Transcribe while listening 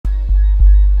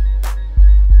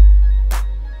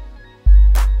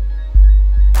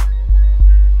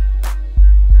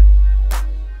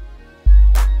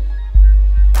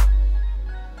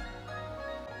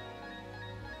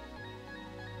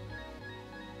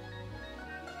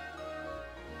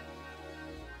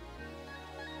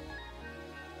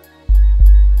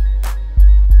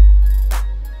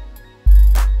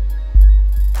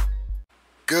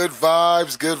Good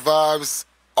vibes,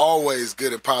 always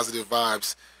good and positive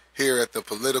vibes here at the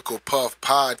Political Puff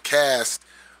Podcast.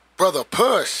 Brother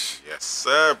Push. Yes,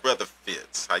 sir, Brother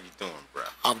Fitz. How you doing, bro?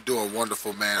 I'm doing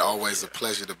wonderful, man. Always a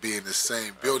pleasure to be in the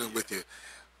same building with you.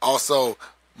 Also,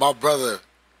 my brother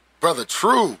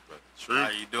True. True.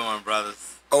 How you doing,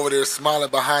 brothers? Over there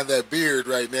smiling behind that beard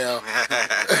right now.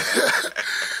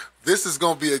 This is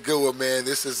gonna be a good one, man.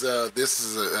 This is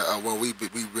one we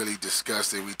really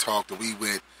discussed it. We talked and we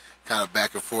went kind of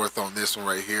back and forth on this one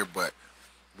right here, but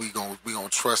we gonna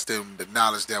trust in the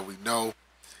knowledge that we know.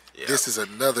 Yep. This is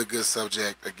another good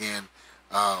subject again.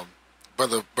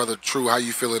 Brother True, how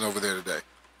you feeling over there today?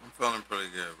 I'm feeling pretty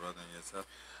good, brother. And yourself?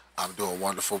 I'm doing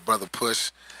wonderful, Brother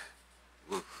Push.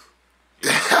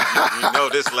 You know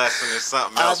this lesson is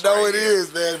something else. I know right it here.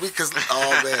 is, man.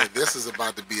 This is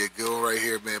about to be a good one right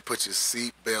here, man. Put your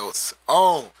seat belts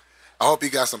on. I hope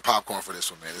you got some popcorn for this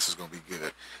one, man. This is gonna be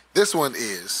good. This one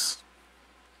is,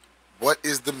 what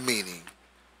is the meaning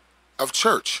of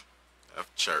church?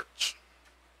 Of church.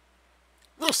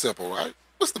 Real simple, right?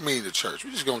 What's the meaning of church?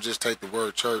 We're just gonna take the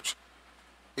word church.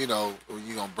 You're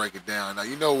gonna break it down.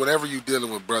 Now, whenever you're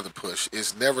dealing with Brother Push,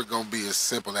 it's never gonna be as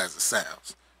simple as it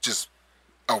sounds. Just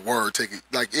a word,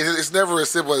 it's never as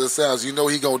simple as it sounds. He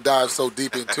gonna dive so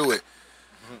deep into it.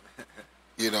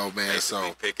 Man. Basically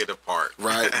so pick it apart.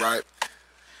 Right.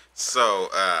 So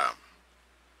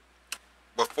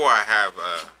before I have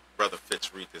Brother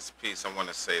Fitz read this piece, I want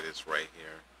to say this right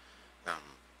here.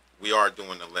 We are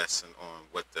doing a lesson on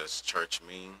what does church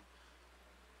mean.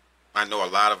 I know a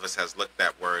lot of us has looked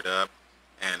that word up,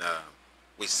 and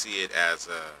we see it as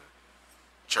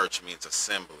church means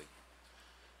assembly.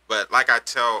 But like I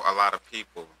tell a lot of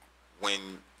people, when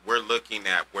we're looking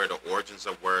at where the origins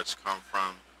of words come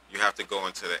from, you have to go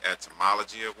into the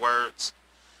etymology of words,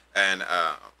 and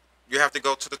you have to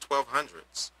go to the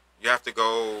 1200s. You have to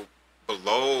go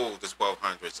below the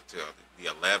 1200s to the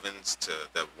 11s, to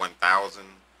the 1000.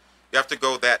 You have to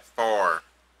go that far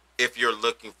if you're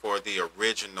looking for the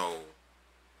original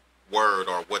word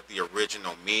or what the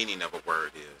original meaning of a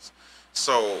word is.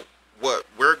 So what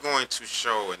we're going to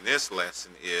show in this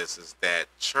lesson is that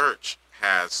church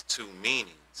has two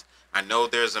meanings. I know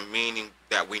there's a meaning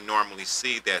that we normally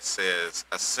see that says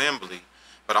assembly,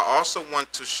 but I also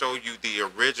want to show you the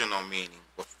original meaning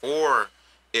before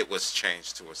it was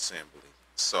changed to assembly.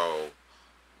 So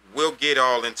we'll get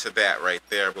all into that right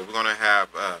there, but we're going to have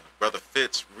Brother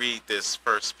Fitz read this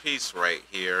first piece right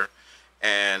here,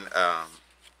 and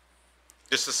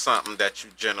this is something that you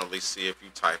generally see if you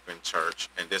type in church,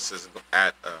 and this is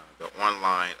at the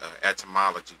online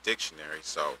etymology dictionary,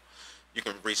 so you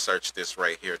can research this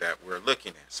right here that we're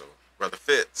looking at. So, Brother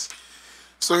Fitz.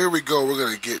 So here we go. We're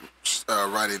going to get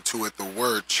right into it. The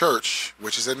word church,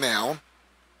 which is a noun,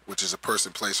 which is a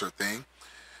person, place, or thing.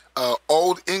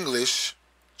 Old English,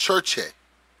 churche,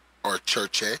 or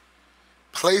churche,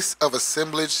 place of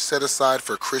assemblage set aside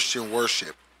for Christian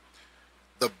worship.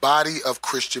 The body of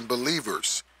Christian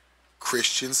believers,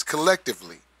 Christians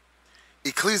collectively.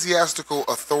 Ecclesiastical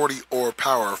authority or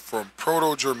power from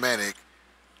Proto-Germanic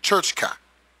churchka.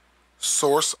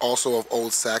 Source also of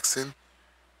Old Saxon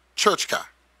churchka.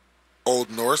 Old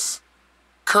Norse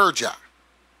kurja.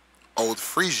 Old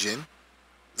Frisian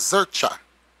zercha.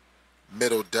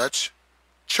 Middle Dutch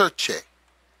churche.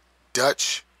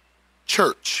 Dutch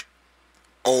church.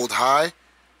 Old High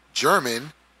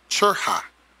German churha.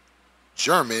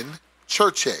 German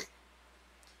churche.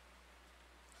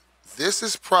 This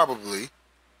is probably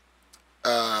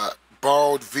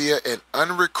borrowed via an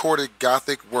unrecorded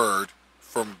Gothic word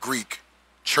from Greek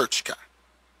churchka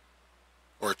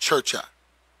or churcha.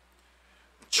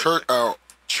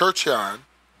 Churchion,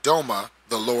 Doma,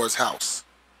 the Lord's house.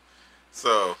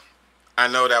 So I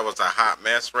know that was a hot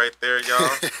mess right there,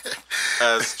 y'all.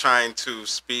 Us trying to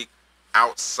speak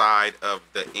outside of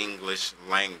the English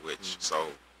language. So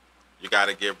you got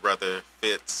to give Brother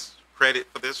Fitz credit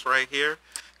for this right here,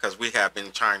 because we have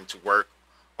been trying to work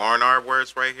on our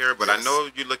words right here. But yes. I know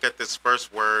you look at this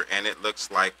first word and it looks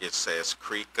like it says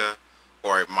krika,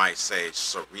 or it might say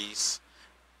cerise.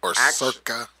 Or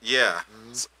circa. Yeah.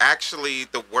 Actually,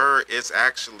 the word is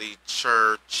actually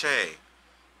churche.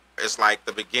 It's like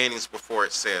the beginnings before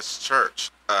it says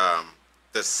church.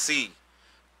 The C.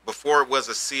 Before it was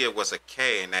a C, it was a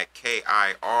K, and that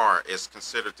K-I-R is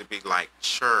considered to be like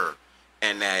chur,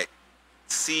 and that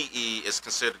C-E is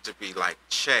considered to be like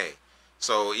che.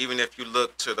 So even if you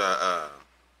look to the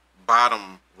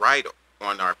bottom right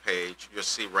on our page, you'll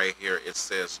see right here it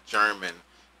says German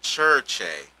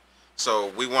churche.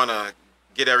 So we want to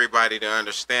get everybody to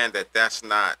understand that that's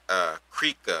not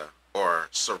krika or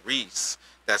cerise.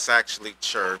 That's actually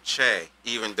church,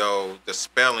 even though the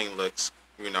spelling looks,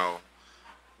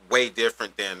 way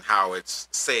different than how it's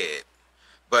said.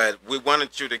 But we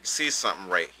wanted you to see something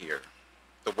right here.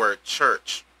 The word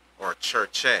church or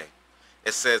church,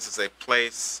 it says it's a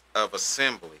place of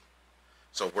assembly.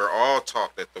 So we're all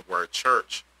taught that the word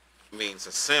church means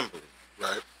assembly.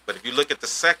 Right. But if you look at the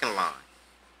second line,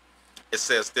 it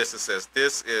says this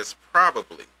is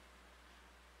probably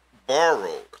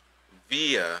borrowed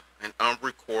via an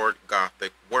unrecorded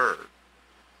Gothic word.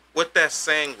 What that's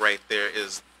saying right there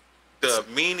is the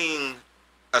meaning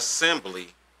assembly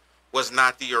was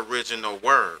not the original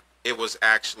word. It was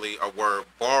actually a word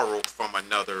borrowed from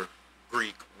another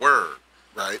Greek word.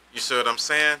 Right. You see what I'm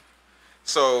saying?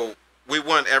 So we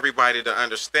want everybody to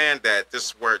understand that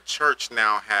this word church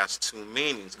now has two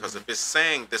meanings, because if it's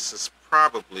saying this is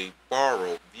probably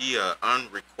borrowed via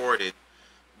unrecorded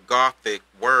Gothic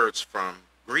words from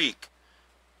Greek,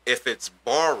 if it's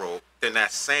borrowed, then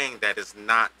that's saying that it's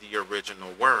not the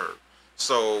original word.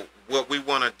 So what we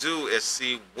want to do is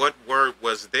see what word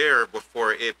was there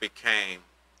before it became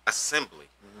assembly.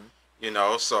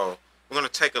 So we're going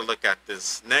to take a look at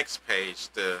this next page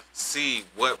to see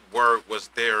what word was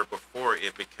there before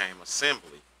it became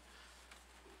assembly.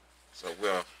 So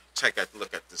we'll take a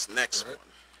look at this next one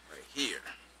right here.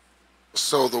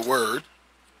 So the word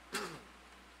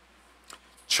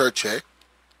churche,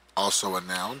 also a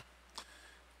noun,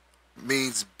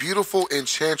 means beautiful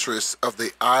enchantress of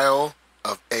the Isle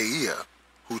of Aea,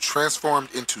 who transformed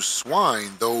into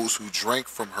swine those who drank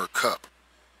from her cup.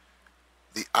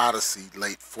 The Odyssey,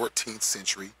 late 14th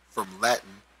century, from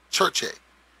Latin churche,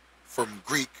 from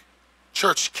Greek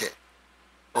churchke,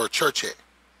 or churche,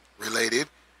 related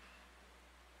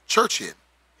churchin,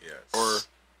 Yes. or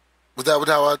was that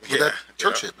how I, was that Yeah.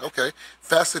 churchin? Okay.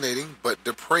 Fascinating but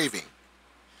depraving.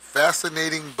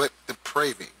 Fascinating but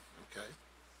depraving. Okay.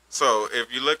 So if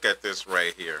you look at this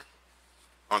right here,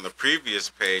 on the previous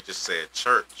page it said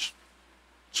church,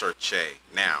 churche,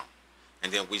 now.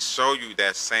 And then we show you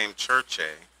that same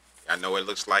churche. I know it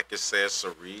looks like it says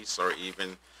cerise or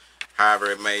even however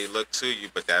it may look to you,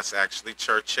 but that's actually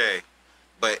churche.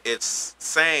 But it's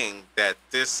saying that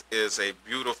this is a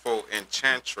beautiful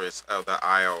enchantress of the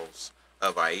Isles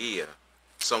of Aea,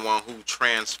 someone who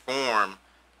transformed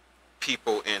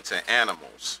people into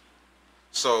animals.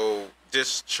 So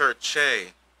this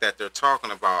churche that they're talking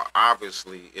about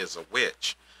obviously is a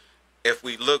witch. If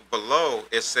we look below,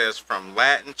 it says from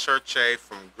Latin churche,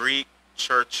 from Greek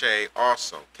churche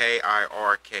also,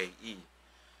 Kirke.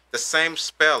 The same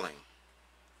spelling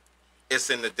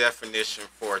is in the definition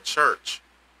for church,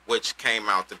 which came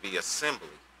out to be assembly.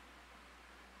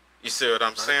 You see what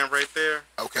I'm saying right there?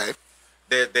 Okay.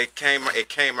 It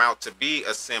came out to be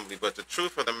assembly, but the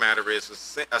truth of the matter is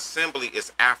assembly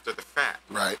is after the fact.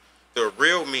 Right. The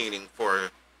real meaning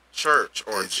for church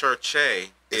or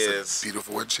churche is a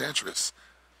beautiful enchantress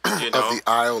of the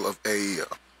Isle of Aea.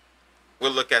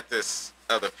 We'll look at this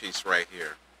other piece right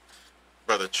here.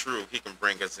 Brother True, he can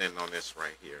bring us in on this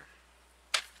right here.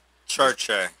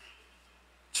 Churche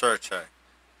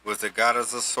was the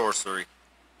goddess of sorcery,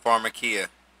 Pharmakia,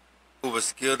 who was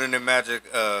skilled in the magic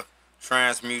of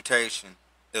transmutation,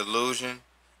 illusion,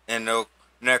 and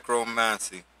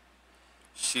necromancy.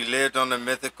 She lived on the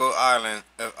mythical island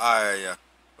of Aea,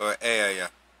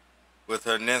 with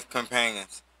her nymph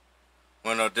companions.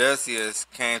 When Odysseus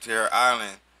came to her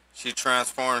island, she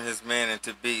transformed his men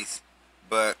into beasts,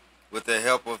 but with the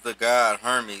help of the god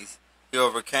Hermes, he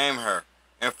overcame her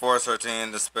and forced her to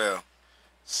end the spell.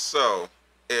 So,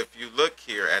 if you look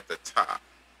here at the top,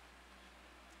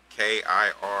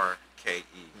 Kirke,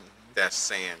 that's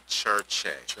saying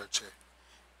churche. Churche.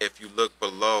 If you look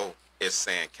below, it's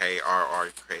saying Kirke,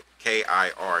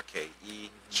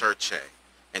 churche.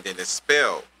 And then it's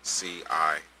spelled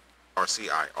Circe,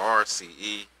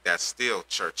 that's still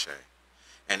churche.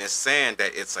 And it's saying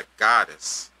that it's a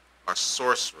goddess or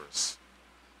sorceress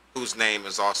whose name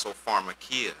is also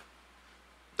Pharmakia.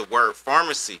 The word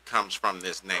pharmacy comes from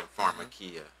this name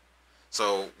Pharmakia.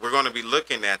 So we're going to be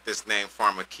looking at this name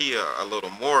Pharmakia a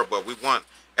little more, but we want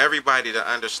everybody to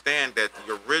understand that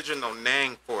the original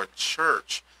name for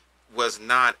church was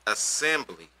not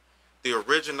assembly. The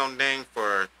original name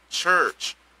for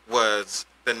church was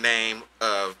the name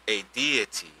of a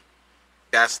deity.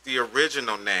 That's the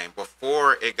original name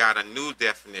before it got a new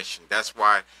definition. That's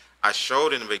why I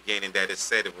showed in the beginning that it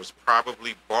said it was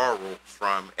probably borrowed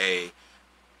from a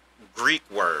Greek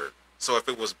word. So if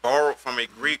it was borrowed from a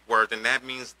Greek word, then that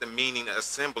means the meaning of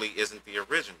assembly isn't the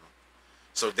original.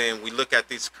 So then we look at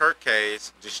these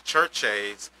kirkes, these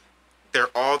churches, they're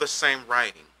all the same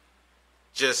writing.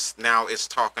 Just now it's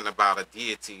talking about a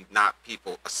deity, not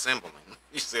people assembling.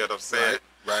 You see what I'm saying?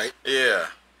 Right. Yeah,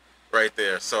 right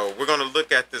there. So we're going to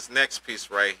look at this next piece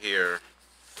right here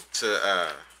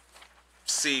to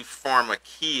see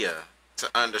pharmakia, to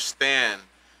understand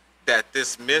that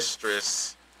this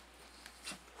mistress,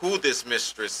 who this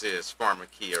mistress is,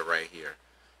 pharmakia right here.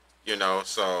 You know,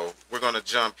 so we're going to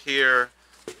jump here.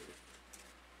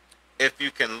 If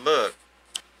you can look,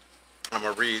 I'm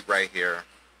going to read right here.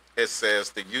 It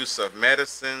says the use of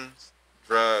medicines,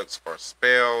 drugs, or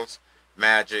spells,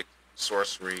 magic,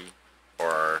 sorcery,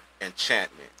 or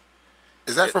enchantment.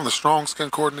 Is that from the Strong's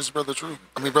Concordance, Brother True?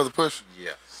 I mean, Brother Push?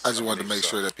 Yes. I just wanted to believe make so.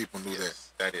 sure that people knew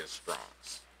Yes, that is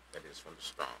Strong's. That is from the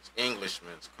Strong's.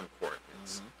 Englishman's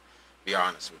Concordance. Be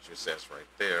honest with you, it says right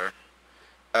there.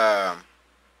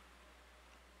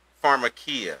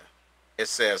 Pharmakia. It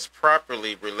says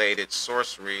properly related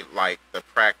sorcery like the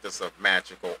practice of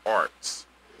magical arts.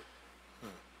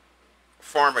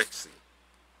 Pharmacy.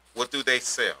 What do they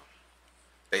sell?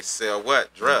 They sell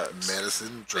what? Drugs.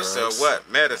 Medicine, They drugs. sell what?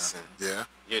 Medicine. Yeah.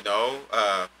 You know,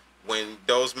 when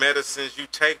those medicines you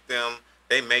take them,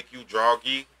 they make you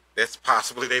droggy. That's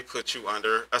possibly they put you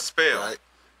under a spell. Right.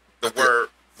 The But they- word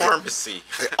pharmacy,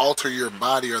 They alter your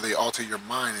body or they alter your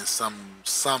mind in some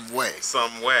way.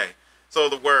 some way. So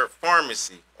the word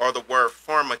pharmacy or the word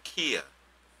pharmakia,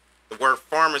 the word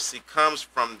pharmacy comes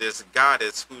from this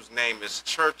goddess whose name is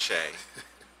Churche,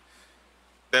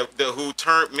 who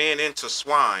turned men into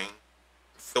swine.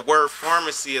 The word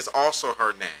pharmacy is also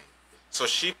her name. So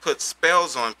she put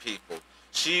spells on people.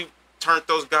 She turned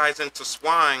those guys into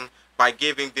swine by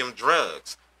giving them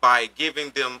drugs, by giving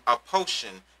them a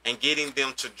potion and getting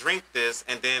them to drink this,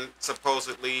 and then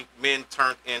supposedly men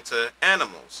turned into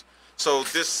animals. So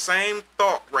this same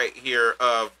thought right here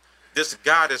of this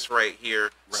goddess right here,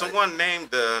 Right. someone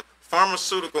named the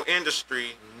pharmaceutical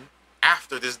industry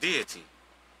after this deity.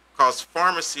 Because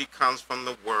pharmacy comes from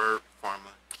the word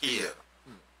pharmakia.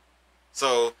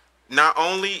 So not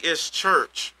only is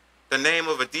church the name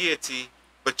of a deity,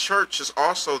 but church is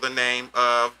also the name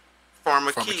of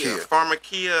pharmakia. Pharmakia.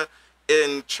 Pharmakia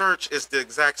in church is the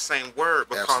exact same word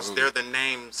because Absolutely. they're the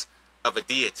names of a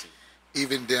deity.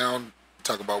 Even down,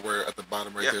 talk about where at the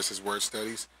bottom right Yeah. there it says word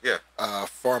studies. Yeah.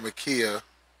 Pharmakia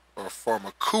or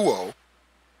pharmakuo,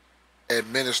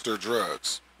 administer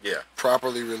drugs. Yeah.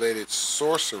 Properly related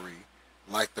sorcery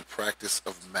like the practice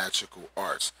of magical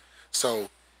arts. So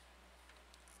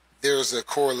there's a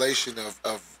correlation of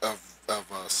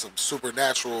some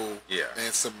supernatural Yeah.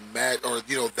 and some or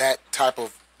that type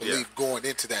of belief Yeah. going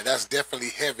into that. That's definitely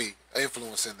heavy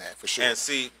influence in that for sure. And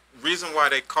see, reason why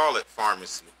they call it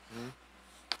pharmacy,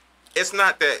 it's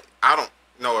not that I don't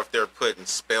know if they're putting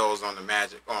spells on the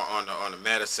magic or on the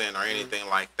medicine or anything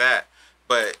like that,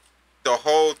 but the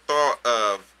whole thought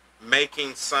of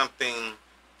making something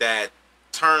that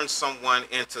turns someone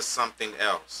into something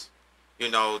else. You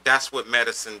know, that's what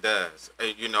medicine does.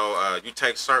 You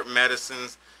take certain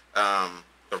medicines,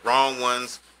 the wrong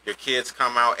ones, your kids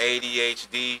come out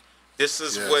ADHD. This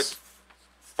is Yes. what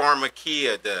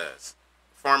pharmakia does.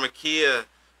 Pharmakia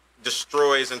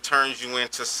destroys and turns you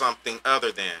into something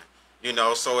other than,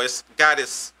 so it's got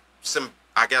its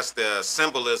I guess the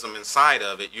symbolism inside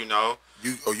of it, You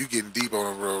getting deep on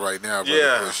the road right now, brother.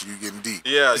 Yeah. Push. You getting deep.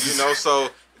 Yeah, so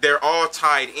they're all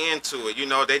tied into it.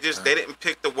 They didn't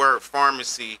pick the word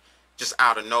pharmacy just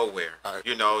out of nowhere. Right.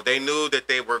 They knew that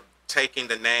they were taking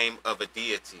the name of a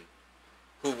deity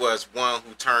who was one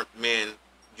who turned men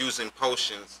using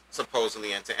potions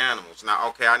supposedly into animals. Now,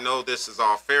 okay, I know this is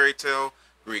all fairy tale,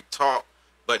 Greek talk,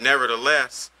 but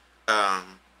nevertheless,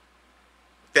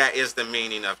 that is the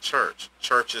meaning of church.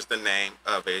 Church is the name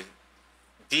of a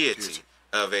deity,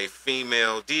 of a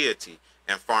female deity.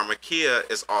 And pharmakia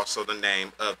is also the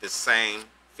name of the same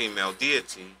female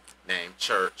deity named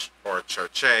church or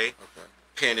churche, Okay.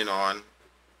 depending on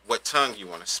what tongue you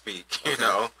want to speak,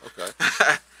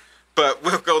 Okay. But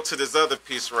we'll go to this other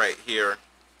piece right here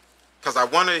because I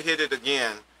want to hit it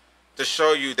again to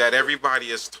show you that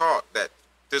everybody is taught that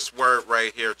this word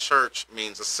right here, church,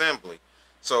 means assembly.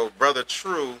 So, Brother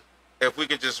True, if we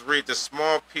could just read the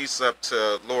small piece up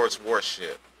to Lord's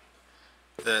worship.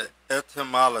 The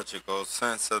etymological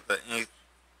sense of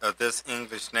this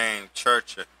English name,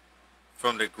 church,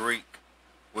 from the Greek,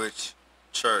 which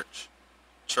church,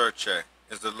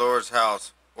 is the Lord's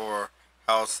house or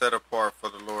house set apart for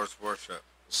the Lord's worship.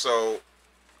 So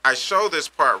I show this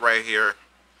part right here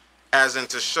as in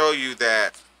to show you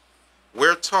that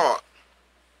we're taught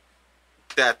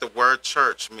that the word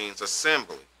church means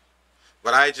assembly.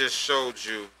 But I just showed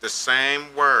you the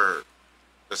same word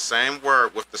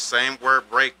with the same word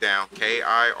breakdown,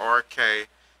 K-I-R-K,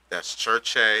 That's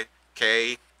churche,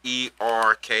 Kerke.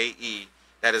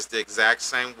 That is the exact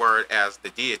same word as the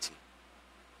deity.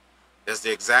 It's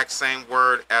the exact same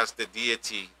word as the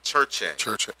deity, churche.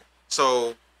 Church.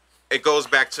 So it goes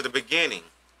back to the beginning.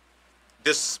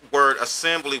 This word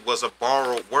assembly was a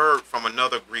borrowed word from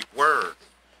another Greek word.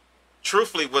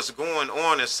 Truthfully, what's going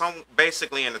on is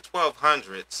basically in the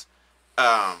 1200s,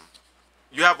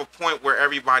 you have a point where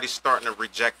everybody's starting to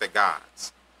reject the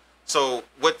gods. So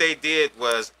what they did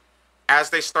was, as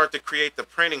they start to create the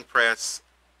printing press,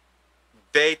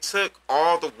 they took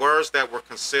all the words that were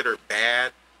considered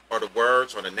bad, or the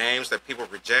words or the names that people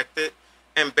rejected,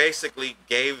 and basically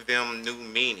gave them new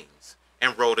meanings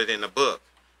and wrote it in a book.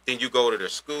 Then you go to their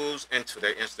schools and to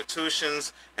their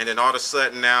institutions, and then all of a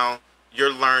sudden now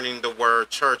you're learning the word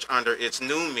church under its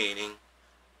new meaning,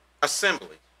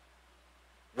 assembly.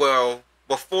 Well,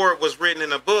 before it was written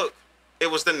in a book,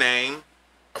 it was the name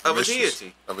of a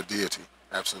deity. Of a deity,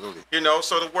 absolutely. You know,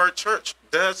 so the word church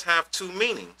does have two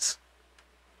meanings.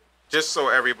 Just so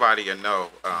everybody will know,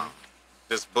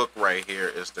 this book right here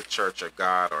is the Church of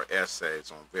God, or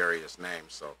essays on various names.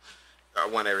 So I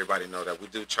want everybody to know that we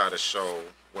do try to show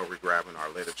where we're grabbing our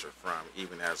literature from,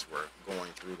 even as we're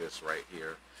going through this right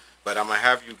here. But I'm going to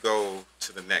have you go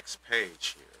to the next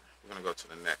page here. We're going to go to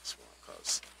the next one,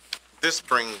 because this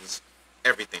brings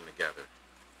everything together.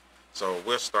 So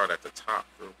we'll start at the top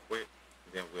real quick,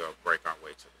 then we'll break our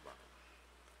way to the bottom.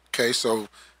 Okay, so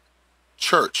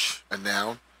church, a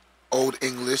noun. Old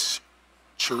English,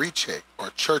 churiche, or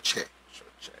churche.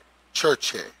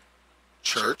 Churche.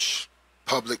 Church,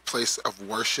 public place of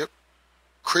worship.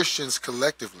 Christians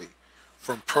collectively,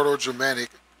 from Proto-Germanic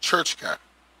churchka.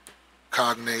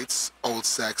 Cognates, Old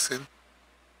Saxon,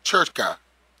 churchka.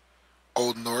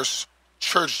 Old Norse,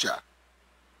 churchja.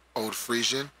 Old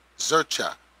Frisian,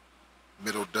 zercha.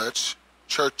 Middle Dutch,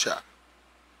 churcha.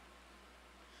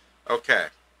 Okay,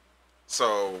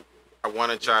 so I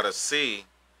wanted y'all to see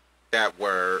that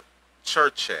word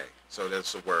churche. So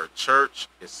that's the word church.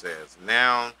 It says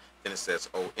noun, then it says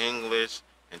Old English,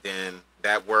 and then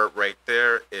that word right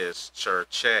there is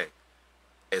churche.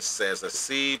 It says a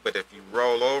C, but if you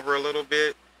roll over a little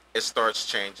bit, it starts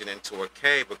changing into a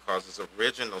K, because its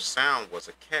original sound was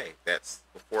a K. That's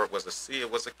before it was a C,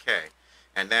 it was a K.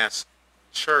 And that's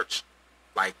church,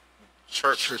 like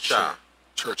church-cha.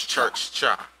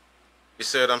 Church-cha. You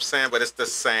see what I'm saying? But it's the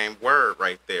same word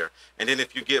right there. And then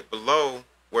if you get below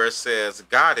where it says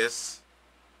goddess,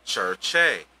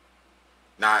 churche.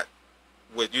 Not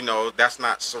with, you know, that's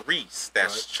not cerise.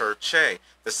 That's right. Churche.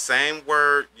 The same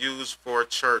word used for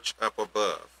church up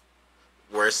above,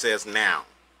 where it says noun.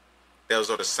 Those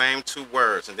are the same two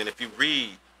words. And then if you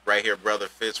read right here, Brother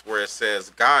Fitz, where it says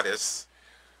goddess.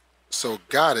 So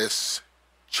goddess,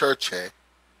 churche,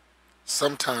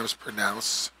 sometimes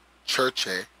pronounced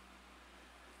churche,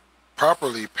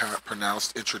 properly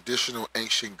pronounced in traditional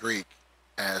ancient Greek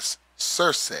as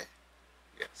Circe.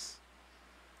 Yes.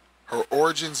 Her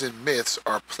origins and myths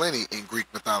are plenty in Greek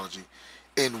mythology.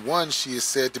 In one, she is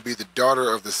said to be the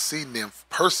daughter of the sea nymph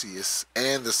Perseus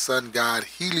and the sun god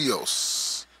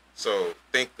Helios. So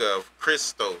think of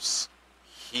Christos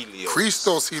Helios.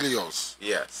 Christos Helios.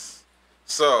 Yes.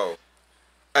 So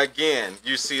again,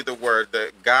 you see the word,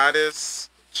 the goddess,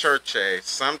 churche,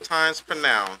 sometimes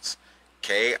pronounced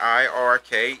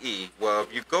Kirke. Well,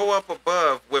 if you go up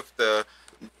above with the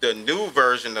new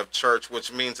version of church,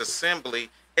 which means assembly,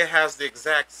 it has the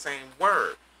exact same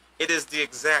word. It is the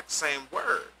exact same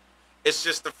word. It's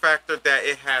just the factor that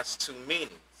it has two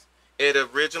meanings. It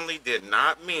originally did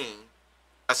not mean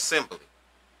assembly.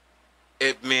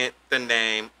 It meant the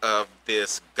name of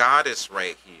this goddess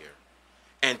right here.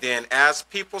 And then as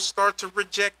people start to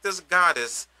reject this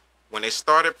goddess, when they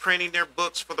started printing their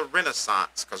books for the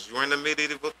Renaissance, because you're in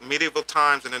the medieval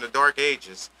times and in the Dark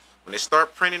Ages, when they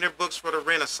start printing their books for the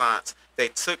Renaissance, they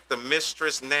took the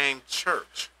mistress name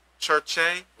church,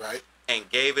 churche, right, and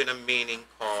gave it a meaning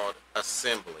called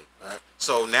assembly. Right.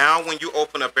 So now when you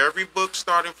open up every book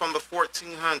starting from the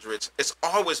 1400s, it's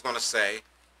always going to say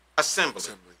assembly.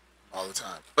 Assembly, all the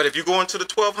time. But if you go into the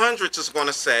 1200s, it's going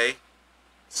to say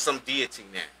some deity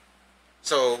name.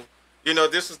 So, you know,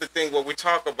 this is the thing what we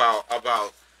talk about,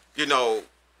 you know,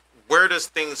 where does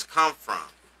things come from?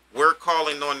 We're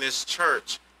calling on this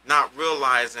church, not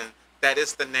realizing that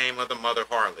it's the name of the mother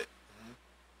harlot. Mm-hmm.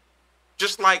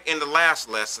 Just like in the last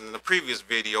lesson, in the previous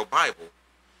video, Bible,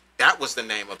 that was the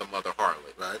name of the mother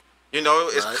harlot. Right. You know,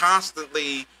 it's right.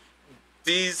 Constantly,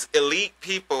 these elite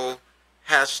people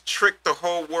has tricked the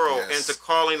whole world into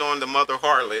calling on the mother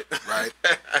harlot. Right.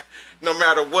 No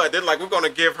matter what. They're like, we're going to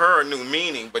give her a new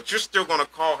meaning, but you're still going to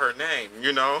call her name,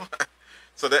 you know?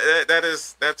 So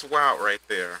that's wild right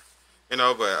there. You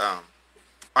know, but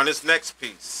on this next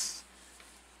piece,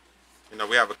 you know,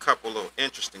 we have a couple of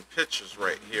interesting pictures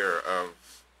right here of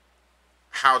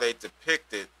how they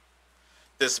depicted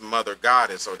this mother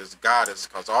goddess or this goddess,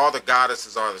 because all the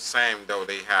goddesses are the same, though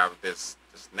they have this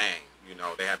name. You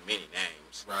know, they have many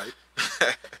names. Right.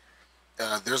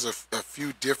 There's a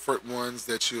few different ones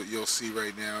that you'll see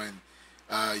right now,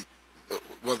 and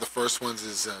one of the first ones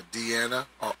is Diana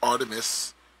or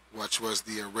Artemis, which was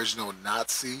the original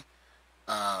Nazi,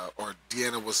 or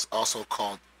Diana was also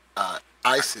called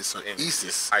Isis or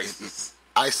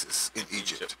Isis in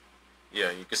Egypt. Yeah,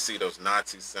 you can see those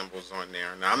Nazi symbols on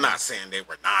there. Now, I'm not saying they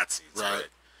were Nazis, right? But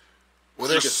well,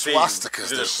 there's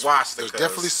swastikas. There's swastikas. There's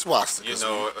definitely swastikas. You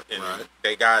know, and right.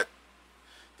 they got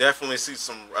definitely see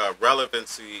some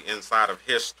relevancy inside of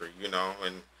history. You know,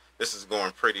 and this is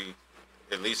going pretty,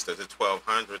 at least to the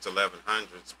 1200s,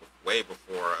 1100s, way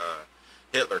before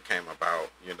Hitler came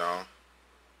about. You know.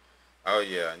 Oh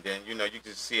yeah, and then you know you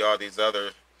can see all these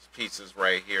other pieces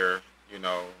right here. You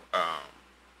know.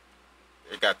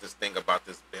 It got this thing about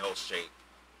this bell shape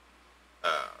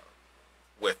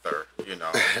with her, you know.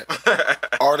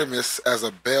 Artemis as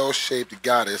a bell-shaped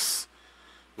goddess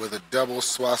with a double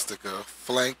swastika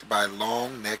flanked by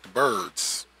long-necked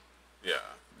birds. Yeah,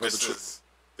 this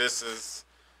is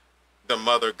the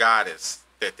mother goddess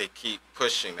that they keep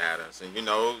pushing at us, and you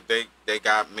know they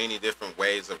got many different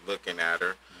ways of looking at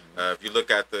her. If you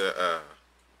look at the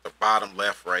bottom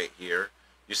left right here,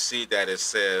 you see that it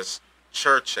says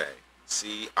Circe.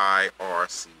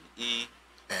 Circe,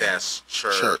 that's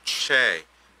church.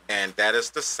 And that is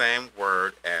the same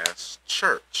word as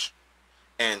church.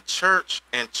 And church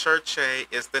and church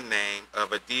is the name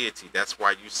of a deity. That's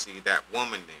why you see that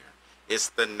woman there. It's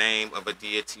the name of a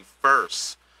deity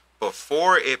first,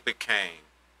 before it became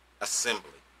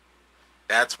assembly.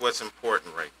 That's what's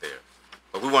important right there.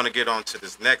 But we want to get on to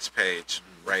this next page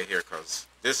right here, because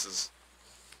this is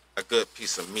a good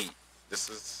piece of meat. This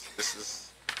is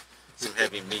some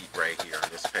heavy meat right here on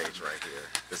this page right here.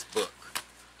 This book.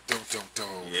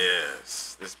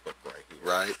 Yes, this book right here.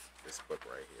 Right. This book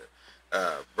right here.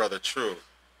 Brother True,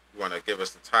 you want to give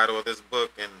us the title of this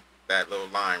book and that little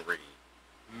line read?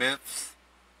 Myths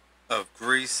of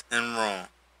Greece and Rome,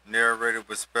 narrated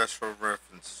with special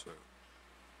reference to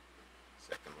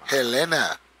Second line.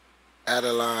 Helena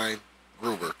Adeline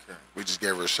Gruber. Okay. We just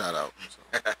gave her a shout out.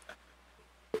 So.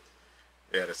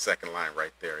 Yeah, the second line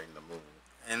right there, in the moon.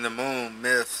 In the moon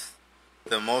myths,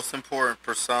 the most important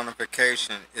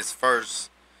personification is first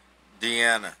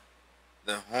Diana,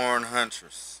 the horn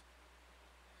huntress.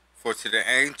 For to the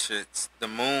ancients, the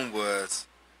moon was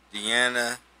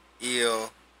Diana,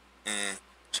 Io, and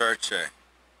Circe.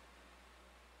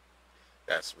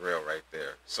 That's real right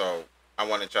there. So I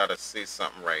wanted y'all to see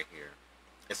something right here.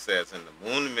 It says in the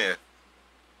moon myth,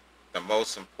 the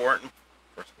most important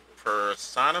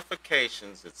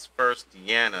personifications is first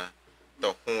Diana,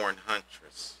 the horn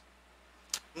huntress.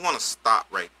 We want to stop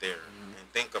right there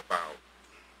and think about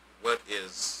what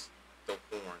is the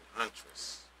horn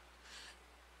huntress.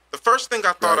 The first thing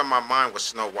I thought in my mind was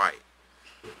Snow White.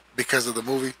 Because of the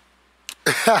movie?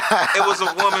 It was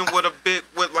a woman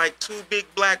with like two big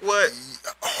black what?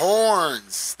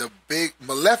 Horns. The big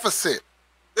Maleficent.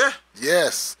 Yeah.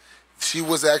 Yes. She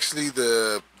was actually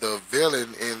the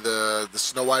villain in the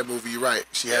Snow White movie, you're right.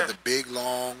 She had the big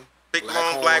long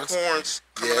black horns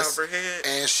coming out of her head.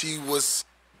 And she was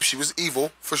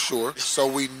evil for sure. So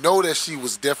we know that she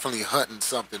was definitely hunting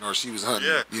something, or she was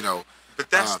hunting, you know. But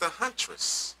that's the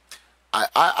huntress.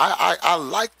 I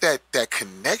like that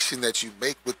connection that you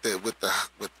make with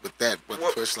that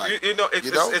push, like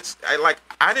it's like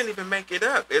I didn't even make it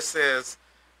up. It says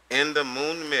in the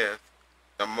moon myth,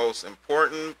 the most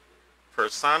important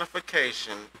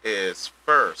personification is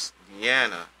first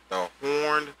Diana, the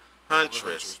horned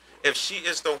huntress. If she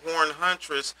is the horned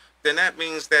huntress, then that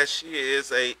means that she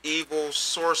is a evil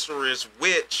sorceress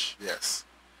witch. Yes.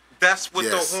 That's what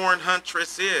the horned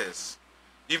huntress is.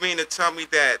 You mean to tell me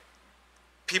that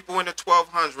people in the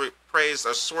 1200 praised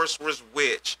a sorceress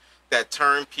witch that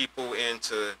turned people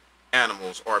into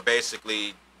animals, or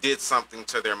basically did something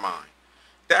to their mind?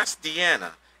 That's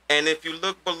Diana. And if you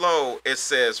look below, it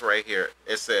says right here,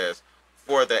 it says,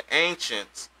 for the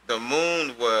ancients, the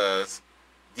moon was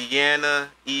Diana,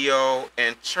 Io,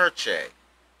 and Circe,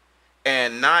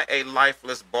 and not a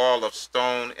lifeless ball of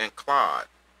stone and clod.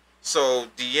 So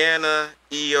Diana,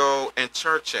 Io, and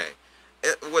Circe,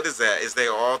 what is that? Is they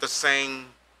all the same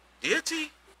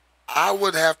deity? I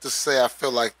would have to say I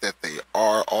feel like that they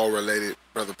are all related,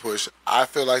 Brother Push. I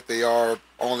feel like they are,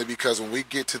 only because when we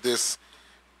get to this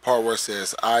part where it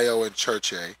says Io and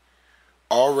Circe,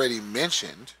 already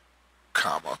mentioned,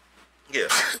 comma, Yeah.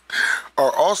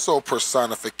 are also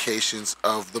personifications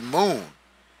of the moon.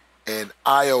 And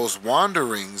Io's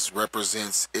wanderings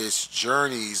represents its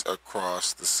journeys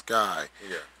across the sky.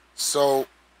 Yeah. So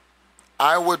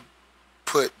I would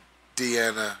put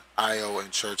Deanna, Io,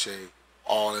 and Church A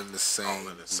all in the same. All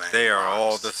in the same. They are box.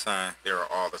 all the same. They are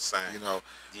all the same. You know,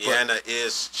 Deanna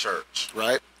is church.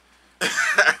 right?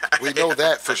 We know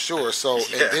that for sure. So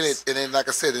Yes. and then like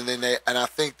I said, and I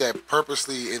think that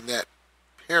purposely in that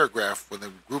paragraph when they're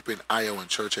grouping Io and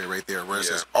Church A right there, where it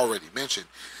says already mentioned,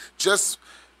 just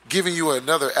giving you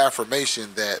another affirmation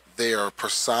that they are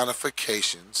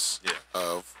personifications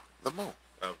of the moon.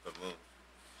 Of the moon.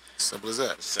 Simple as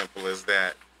that. Simple as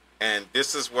that. And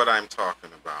this is what I'm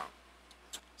talking about.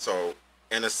 So,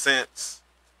 in a sense,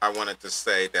 I wanted to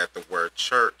say that the word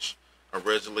church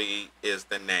originally is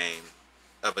the name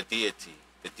of a deity.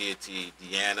 The deity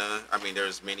Deanna. I mean,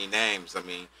 there's many names. I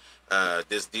mean,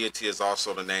 this deity is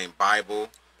also the name Bible.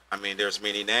 I mean, there's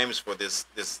many names for this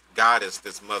goddess,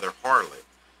 this mother harlot.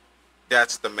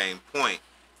 That's the main point.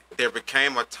 There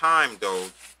became a time, though,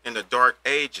 in the Dark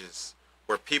Ages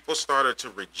where people started to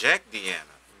reject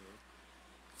Deanna.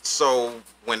 So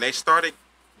when they started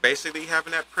basically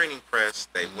having that printing press,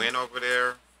 they went over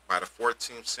there by the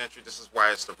 14th century. This is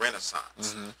why it's the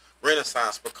Renaissance.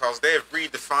 Renaissance, because they have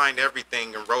redefined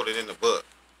everything and wrote it in the book.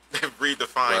 They've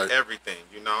redefined everything,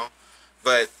 you know.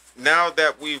 But now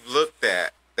that we've looked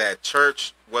at that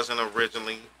church wasn't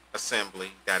originally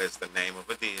assembly, that is the name of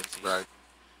a deity. Right.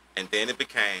 And then it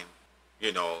became,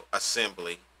 you know,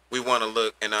 assembly. We want to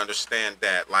look and understand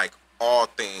that, like all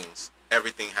things,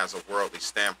 everything has a worldly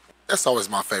standpoint. That's always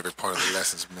my favorite part of the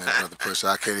lessons, man, Brother Pusher.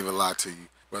 I can't even lie to you,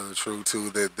 Brother True, too.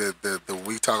 The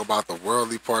we talk about the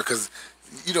worldly part, because,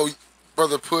 you know,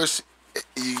 Brother Push,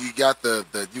 you got the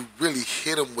you really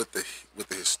hit him with the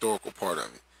historical part of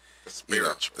it. The spiritual. You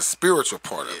know, the spiritual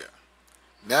part of it.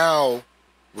 Now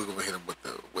we're gonna hit him with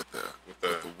the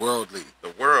worldly.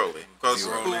 The worldly. Because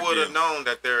The who worldly would have view. known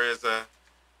that there is a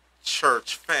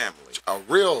church family? A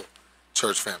real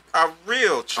church family. A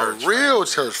real church. A real family.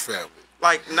 church family.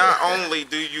 Like, not only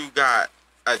do you got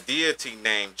a deity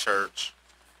named church,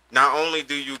 not only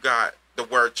do you got the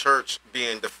word church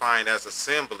being defined as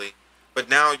assembly, but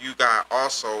now you got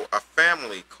also a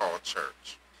family called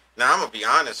church. Now, I'm going to be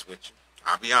honest with you.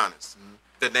 I'll be honest.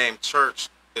 The name church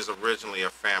is originally a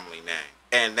family name.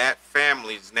 And that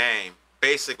family's name,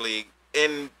 basically,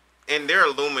 in their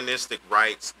illuministic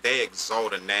rites, they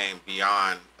exalt a name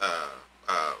beyond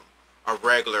a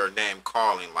regular name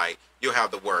calling. Like, you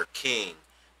have the word king.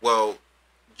 Well,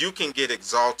 you can get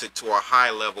exalted to a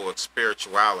high level of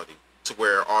spirituality to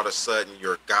where all of a sudden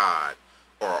you're God,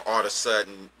 or all of a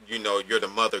sudden, you know, you're the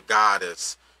mother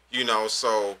goddess, you know.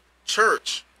 So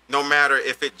church, no matter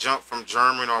if it jumped from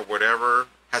German or whatever,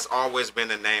 has always been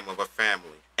the name of a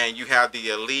family. And you have the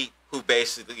elite who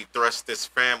basically thrust this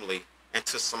family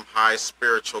into some high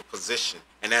spiritual position.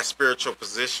 And that spiritual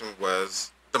position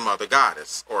was the mother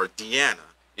goddess, or Deanna.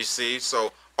 You see?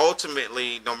 So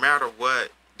ultimately, no matter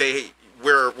what,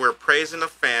 we're praising a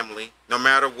family. No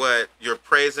matter what, you're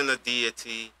praising a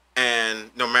deity. And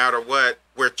no matter what,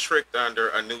 we're tricked under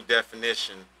a new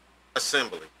definition,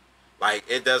 assembly. Like,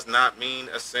 it does not mean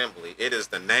assembly. It is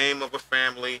the name of a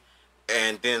family.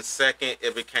 And then second,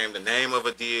 it became the name of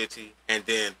a deity. And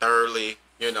then thirdly,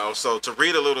 you know, so to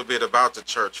read a little bit about the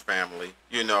church family,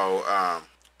 you know,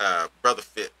 Brother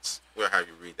Fitz, we'll have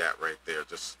you read that right there,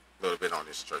 just a little bit on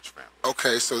this church family.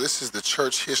 Okay, so this is the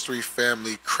church history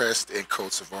family crest and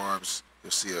coats of arms.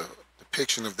 You'll see a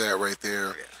depiction of that right there.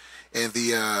 Yeah. And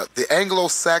the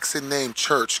Anglo-Saxon name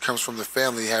church comes from the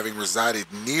family having resided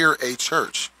near a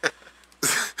church.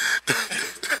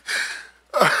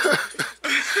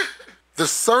 The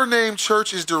surname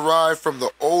church is derived from the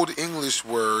Old English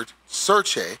word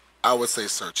serche, I would say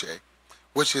serche,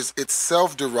 which is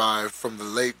itself derived from the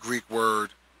late Greek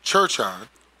word churchon,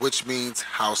 which means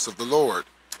house of the Lord.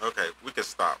 Okay, we can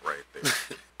stop right there.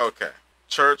 Okay.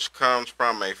 Church comes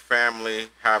from a family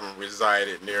having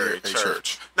resided near a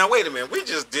church. Now, wait a minute. We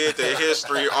just did the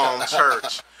history on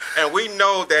church, and we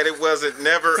know that it wasn't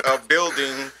never a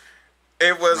building.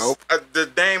 It was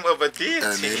the name of a deity.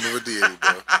 The name of a deity,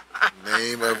 bro.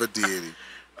 Name of a deity.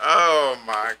 Oh,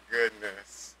 my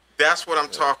goodness. That's what I'm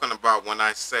talking about when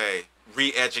I say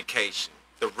re-education.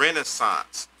 The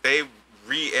Renaissance, they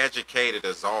re-educated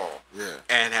us all. Yeah.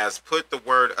 And has put the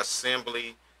word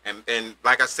assembly, and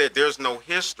like I said, there's no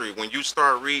history. When you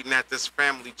start reading at this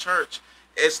family church,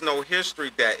 it's no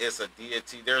history that it's a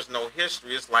deity. There's no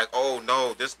history. It's like, oh,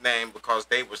 no, this name because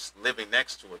they were living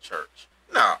next to a church.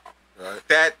 No. Right.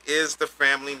 That is the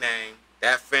family name.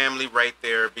 That family right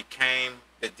there became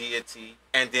the deity,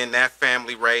 and then that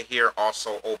family right here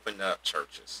also opened up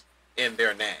churches in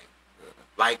their name,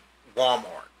 like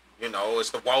Walmart. You know, it's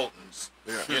the Waltons.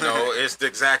 Yeah. You know, it's the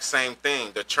exact same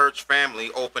thing. The church family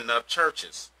opened up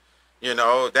churches. You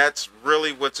know, that's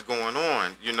really what's going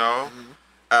on. You know,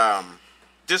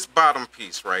 this bottom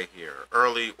piece right here,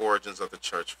 early origins of the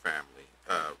church family.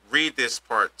 Read this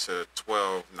part to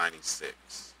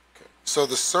 1296. So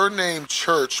the surname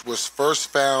Church was first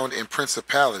found in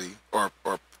Principality, or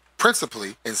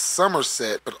principally in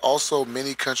Somerset, but also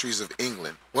many countries of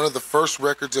England. One of the first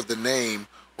records of the name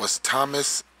was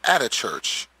Thomas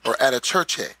Attachurch, or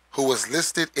Attachurche, who was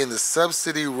listed in the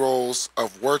subsidy rolls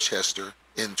of Worcester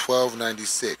in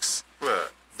 1296.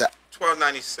 Look, That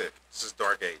 1296. This is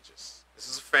Dark Ages. This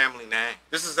is a family name.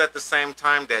 This is at the same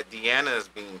time that Diana is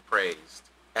being praised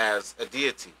as a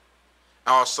deity.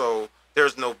 Also,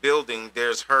 there's no building.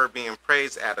 There's her being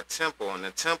praised at a temple, and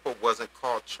the temple wasn't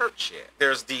called church yet.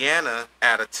 There's Diana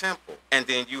at a temple, and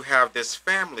then you have this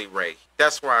family right.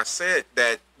 That's why I said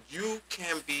that you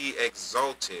can be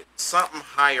exalted, something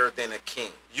higher than a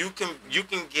king. You can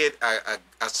get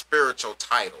a spiritual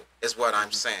title, is what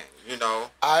I'm saying. You know.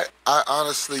 I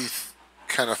honestly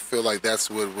kind of feel like that's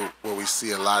what we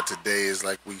see a lot today, is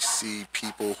like we see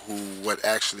people who would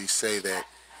actually say that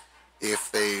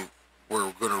if they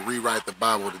were going to rewrite the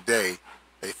Bible today,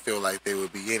 they feel like they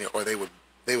would be in it, or they would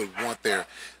want their,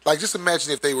 like, just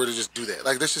imagine if they were to just do that.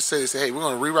 Like, let's just say, hey, we're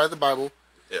going to rewrite the Bible,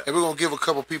 and we're going to give a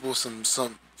couple people some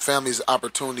families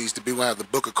opportunities to be going to have the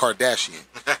Book of Kardashian,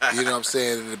 you know what I'm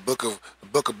saying, and the book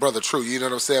of Brother True, you know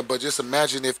what I'm saying. But just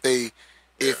imagine if they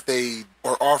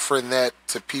are offering that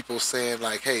to people, saying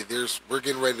like, hey, we're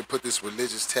getting ready to put this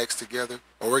religious text together,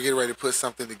 or we're getting ready to put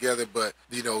something together, but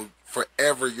you know,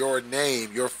 forever your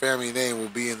name, your family name will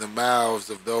be in the mouths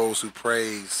of those who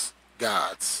praise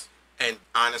gods. And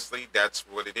honestly, that's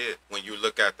what it is. When you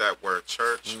look at that word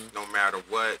church, no matter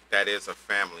what, that is a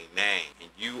family name. And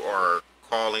you are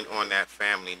calling on that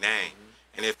family name.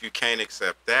 And if you can't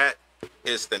accept that,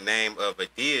 it's the name of a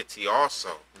deity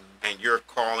also. And you're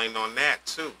calling on that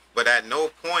too. But at no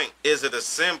point is it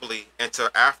assembly until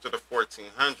after the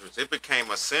 1400s. It became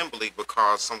assembly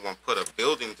because someone put a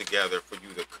building together for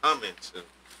you to come into.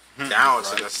 Now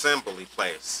it's an assembly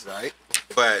place. Right.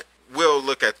 But we'll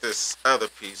look at this other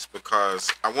piece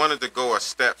because I wanted to go a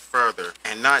step further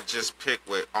and not just pick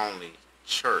with only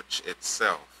church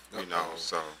itself, you know.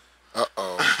 So,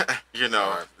 you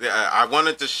know, I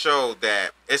wanted to show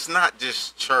that it's not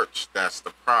just church that's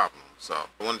the problem. So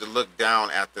I wanted to look down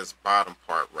at this bottom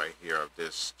part right here of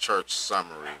this church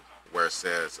summary where it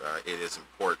says it is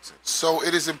important. So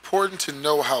it is important to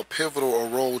know how pivotal a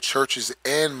role churches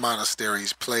and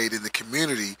monasteries played in the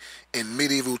community in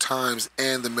medieval times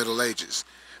and the Middle Ages.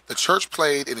 The church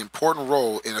played an important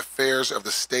role in affairs of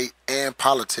the state and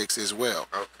politics as well.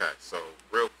 Okay, so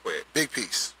real quick. Big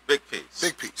piece. Big piece.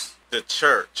 Big piece. The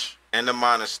church and the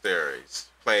monasteries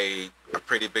played a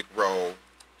pretty big role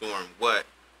during what?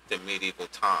 The medieval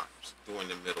times, during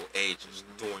the Middle Ages,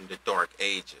 during the Dark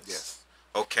Ages. Yes.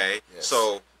 Okay? Yes.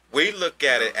 So we look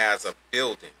at it as a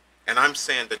building. And I'm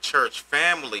saying the church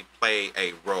family played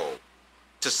a role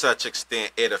to such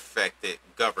extent it affected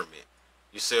government.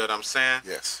 You see what I'm saying?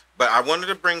 Yes. But I wanted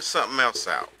to bring something else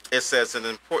out. It says it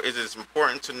is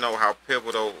important to know how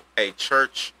pivotal a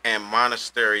church and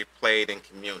monastery played in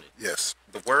community. Yes.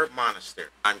 The word monastery,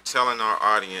 I'm telling our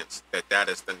audience that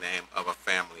is the name of a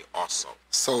family also.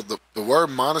 So the word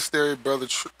monastery, brother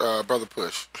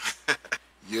Push,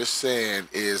 you're saying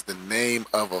is the name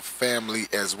of a family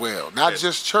as well. Not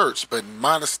just church, but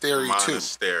monastery too.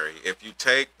 Monastery. If you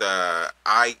take the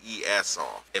IES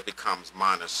off, it becomes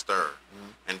monaster.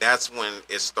 And that's when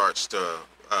it starts to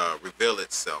reveal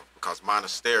itself, because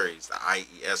monasteries, the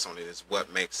IES on it is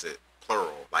what makes it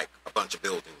plural, like a bunch of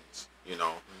buildings, you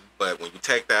know. But when you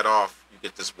take that off, you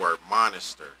get this word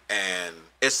monaster. And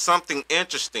it's something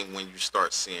interesting when you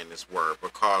start seeing this word,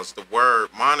 because the word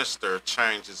monaster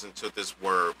changes into this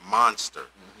word monster,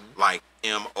 like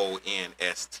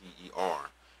MONSTER.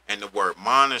 And the word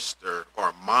monaster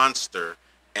or monster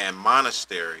and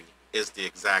monastery is the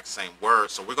exact same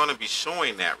word. So we're going to be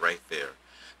showing that right there.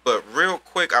 But real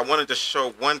quick, I wanted to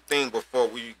show one thing before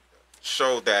we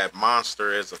show that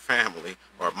monster is a family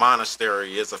or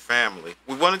monastery is a family.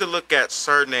 We wanted to look at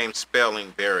surname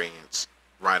spelling variants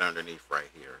right underneath right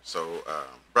here. So,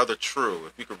 Brother True,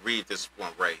 if you could read this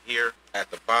one right here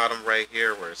at the bottom right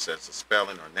here where it says the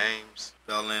spelling or names.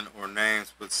 Spelling or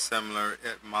names with similar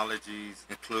etymologies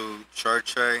include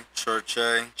churche, church,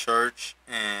 and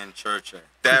churche.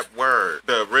 That word,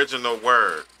 the original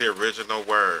word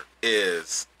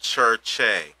is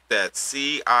churche. That's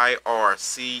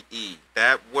CIRCE.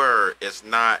 That word is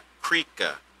not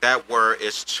Krika. That word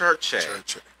is churche.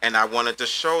 And I wanted to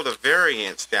show the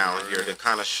variants down here to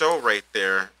kind of show right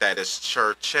there that it's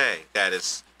churche.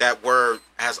 That word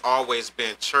has always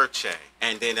been churche.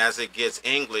 And then as it gets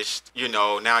Englished,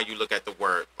 now you look at the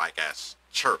word like as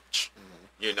church,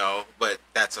 but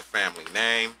that's a family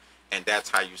name. And that's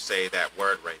how you say that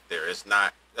word right there. It's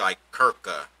not like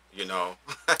Kirka,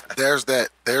 There's that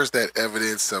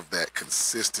evidence of that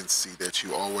consistency that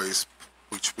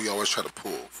which we always try to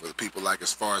pull for the people, like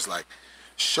as far as like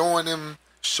showing them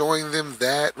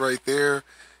that right there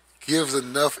gives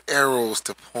enough arrows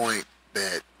to point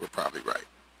that we're probably right.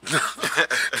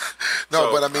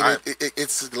 No, but I mean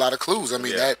it's a lot of clues. I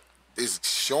mean that is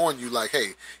showing you like,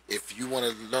 hey, if you want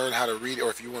to learn how to read it or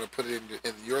if you want to put it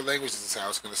in your language, this is how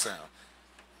it's going to sound.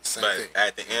 Same but thing.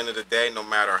 At the end of the day, no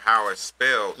matter how it's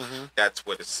spelled, that's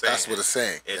what it's saying. That's what it's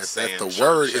saying. Saying the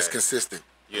word is consistent.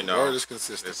 The word is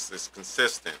consistent. It's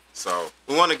consistent. So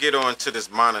we want to get on to this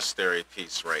monastery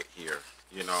piece right here,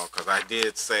 because I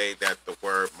did say that the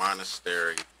word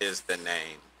monastery is the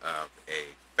name of a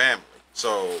family.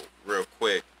 So real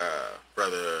quick,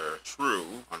 Brother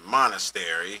True on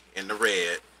monastery in the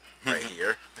red right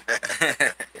here.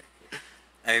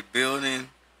 A building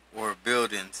or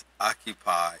buildings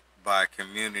occupied by a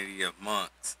community of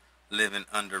monks living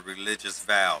under religious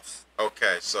vows.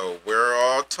 Okay, so we're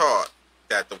all taught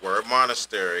that the word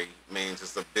monastery means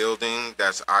it's a building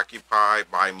that's occupied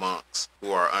by monks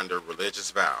who are under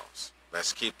religious vows.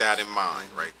 Let's keep that in mind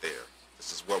right there.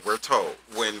 This is what we're told.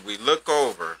 When we look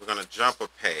over, we're going to jump a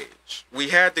page. We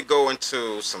had to go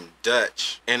into some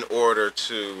Dutch in order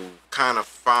to kind of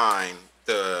find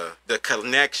the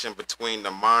connection between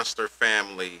the monster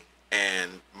family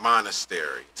and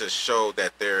monastery to show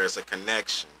that there is a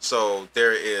connection. So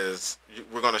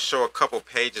we're going to show a couple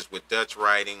pages with Dutch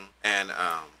writing, and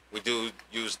we do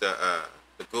use the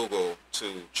Google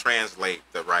to translate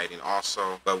the writing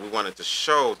also, but we wanted to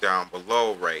show down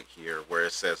below right here where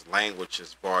it says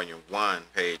Languages Volume 1,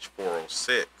 page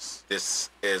 406.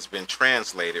 This has been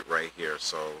translated right here.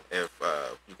 So if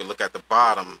you can look at the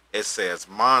bottom, it says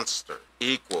monster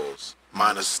equals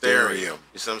monasterium.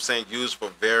 You see what I'm saying? Used for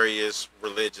various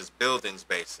religious buildings,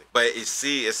 basically. But you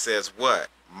see, it says what?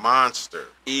 Monster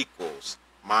equals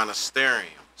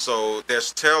monasterium. So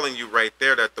there's telling you right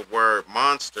there that the word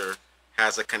monster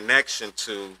has a connection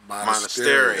to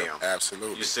monasterium.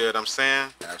 Absolutely. You see what I'm saying?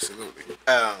 Absolutely.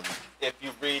 If you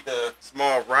read the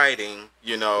small writing,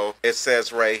 it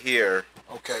says right here.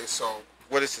 Okay, so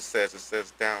what does it says? It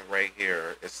says down right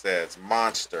here. It says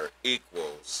monster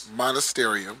equals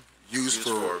monasterium used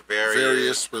for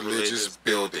various religious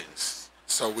buildings.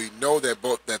 So we know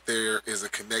that there is a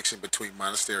connection between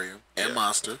monasterium and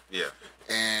monster. Yeah.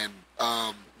 And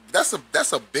that's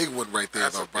a big one right there,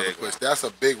 Brother Push. That's a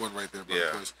big one right there,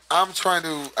 Brother Push. I'm trying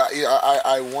to.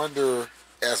 I wonder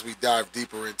as we dive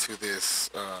deeper into this.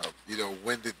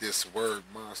 When did this word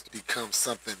monster become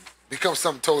something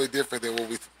totally different than what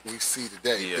we see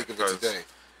today? Yeah, think of it today.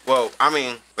 Well, I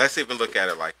mean, let's even look at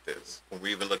it like this. When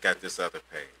we even look at this other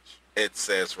page, it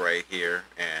says right here,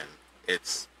 and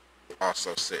it's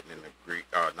also sitting in the Greek,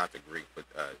 not the Greek, but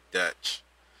Dutch.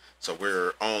 So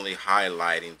we're only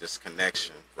highlighting this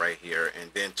connection right here.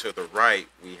 And then to the right,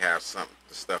 we have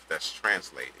the stuff that's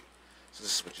translated. So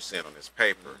this is what you're seeing on this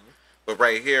paper. But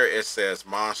right here, it says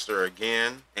monster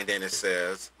again, and then it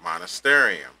says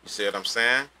monasterium. You see what I'm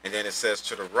saying? And then it says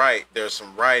to the right, there's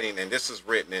some writing, and this is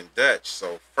written in Dutch.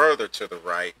 So further to the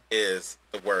right is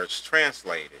the words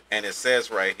translated. And it says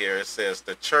right here, it says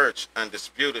the church,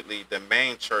 undisputedly the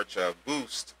main church of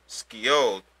Boost,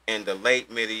 Skjold, in the late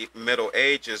Middle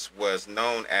Ages was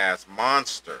known as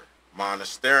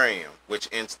monasterium, which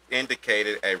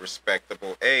indicated a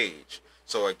respectable age.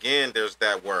 So again, there's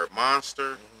that word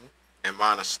monster and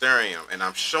monasterium. And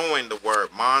I'm showing the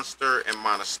word monster and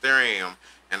monasterium,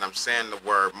 and I'm saying the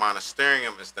word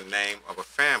monasterium is the name of a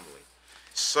family.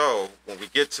 So when we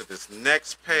get to this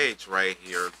next page right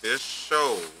here, this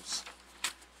shows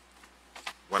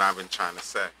what I've been trying to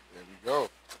say. There we go.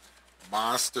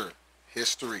 Monster.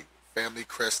 History, family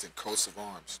crest, and coats of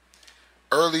arms.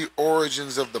 Early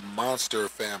origins of the Monster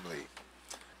family.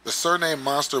 The surname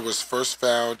Monster was first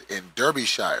found in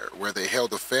Derbyshire, where they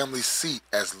held a family seat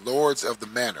as lords of the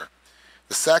manor.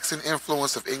 The Saxon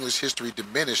influence of English history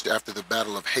diminished after the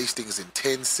Battle of Hastings in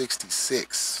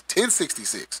 1066.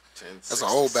 1066. That's a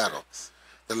whole battle.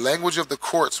 The language of the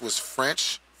courts was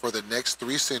French for the next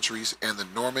 3 centuries, and the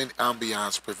Norman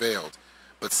ambiance prevailed.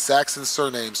 But Saxon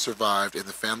surnames survived, and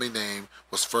the family name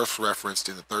was first referenced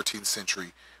in the 13th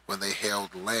century when they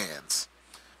held lands.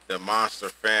 The Monster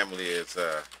family is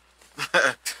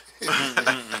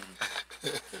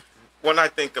when I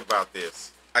think about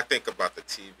this, I think about the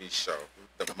TV show,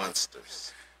 The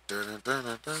Munsters.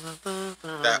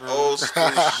 That old school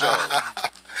show.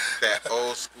 That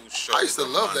old school show. I used to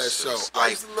love that show. I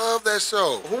used to love that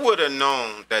show. Who would have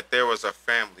known that there was a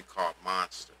family called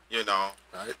Monster? You know,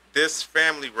 Right. this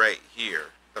family right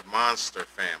here, the Monster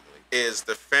family, is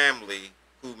the family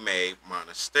who made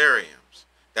monasteriums.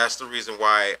 That's the reason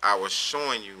why I was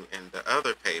showing you in the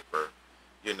other paper,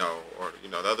 you know, or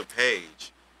the other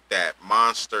page, that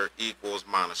monster equals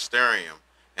monasterium.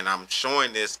 And I'm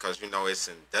showing this because, it's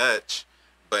in Dutch,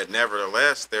 but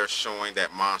nevertheless, they're showing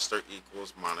that monster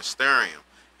equals monasterium.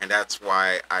 And that's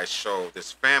why I show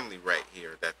this family right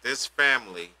here, that this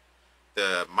family,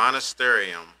 the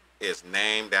monasterium, is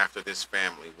named after this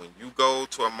family. When you go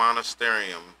to a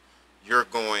monasterium, you're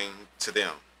going to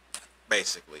them,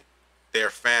 basically. Their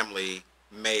family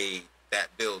made that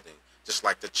building, just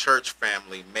like the church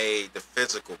family made the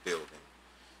physical building.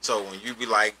 So when you be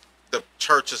like, the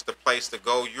church is the place to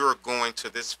go, you're going to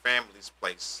this family's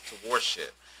place to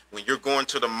worship. When you're going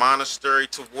to the monastery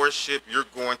to worship, you're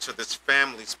going to this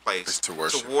family's place to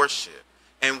worship.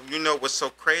 And you know what's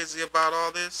so crazy about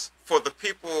all this? For the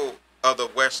people of the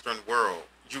Western world,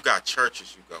 you got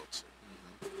churches you go to.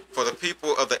 For the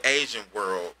people of the Asian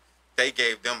world, they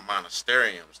gave them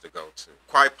monasteriums to go to.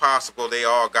 Quite possible they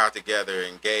all got together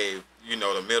and gave,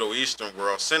 the Middle Eastern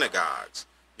world synagogues.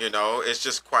 It's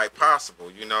just quite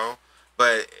possible,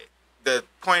 But the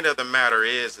point of the matter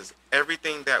is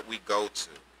everything that we go to,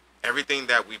 everything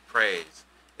that we praise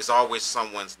is always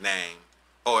someone's name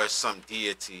or some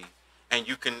deity. And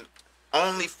you can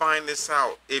only find this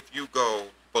out if you go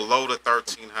below the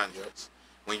 1300s.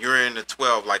 When you're in the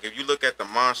 12, like if you look at the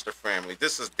Monster family,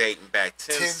 this is dating back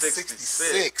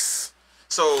 1066.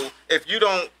 So if you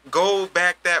don't go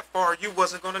back that far, you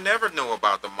wasn't going to never know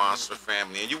about the Monster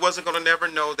family. And you wasn't going to never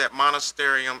know that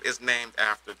monasterium is named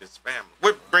after this family.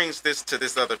 What brings this to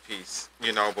this other piece,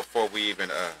 before we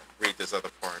even read this other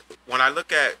part? When I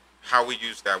look at how we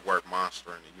use that word monster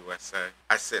in the USA,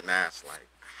 I sit and ask, like,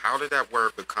 how did that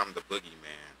word become the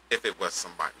boogeyman if it was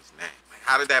somebody's name? Like,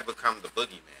 how did that become the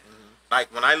boogeyman?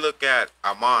 Like, when I look at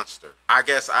a monster, I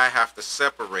guess I have to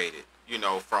separate it,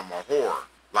 from a horror.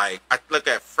 Like, I look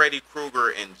at Freddy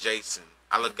Krueger and Jason,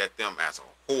 I look at them as a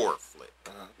horror flick.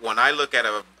 When I look at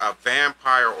a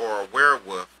vampire or a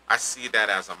werewolf, I see that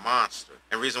as a monster.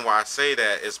 And the reason why I say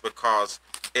that is because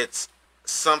it's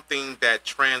something that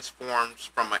transforms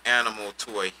from an animal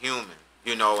to a human.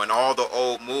 In all the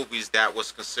old movies, that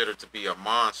was considered to be a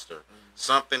monster.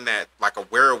 Something that, like a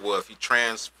werewolf, he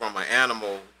trans from an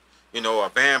animal, a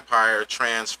vampire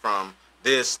trans from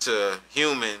this to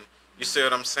human. You see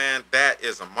what I'm saying? That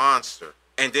is a monster.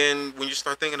 And then when you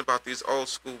start thinking about these old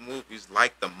school movies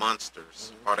like The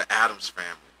Munsters or The Addams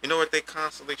Family, you know what they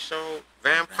constantly showed?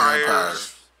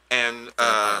 Vampires. And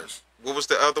what was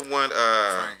the other one?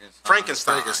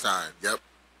 Frankenstein. Yep.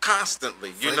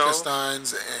 Constantly,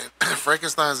 Frankensteins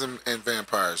and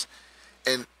vampires.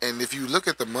 And if you look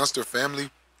at the Munster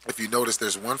family, if you notice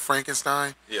there's one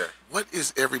Frankenstein, Yeah. what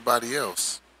is everybody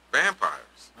else? Vampires.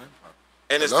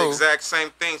 And it's the exact same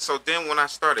thing. So then when I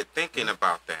started thinking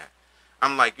about that,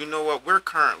 I'm like, you know what? We're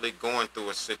currently going through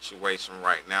a situation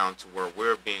right now to where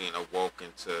we're being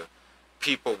awoken to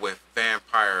people with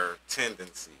vampire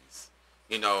tendencies.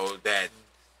 That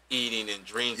eating and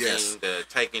drinking, the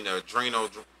taking the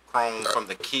adrenochrome from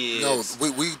the kids.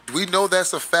 No, we know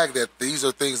that's a fact, that these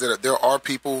are things that there are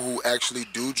people who actually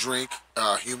do drink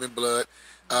human blood.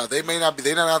 They may not be.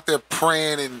 They're not out there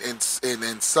praying and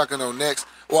sucking on necks.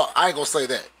 Well, I ain't gonna say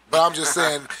that, but I'm just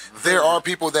saying there are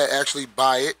people that actually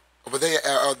buy it. But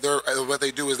what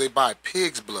they do is they buy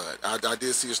pig's blood. I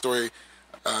did see a story,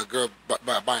 a girl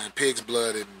buying pig's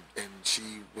blood, and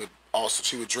she would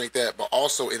drink that, but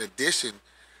also in addition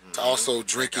to also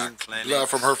drinking blood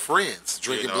from her friends,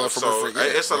 blood from her friends.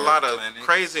 Yeah, it's a lot of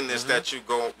craziness that's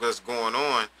going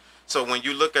on. So when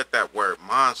you look at that word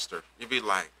monster, you be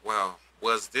like, well,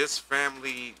 was this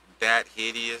family that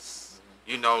hideous?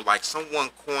 Like someone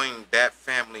coined that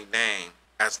family name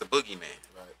as the boogeyman.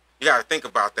 Right. You got to think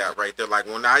about that right there. Like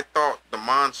when I thought the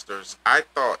monsters, I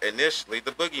thought initially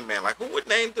the boogeyman. Like who would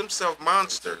name themselves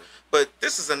Monster? But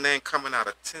this is a name coming out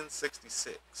of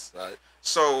 1066. Right.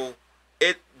 So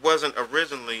it wasn't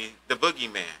originally the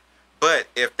boogeyman. But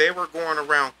if they were going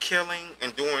around killing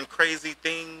and doing crazy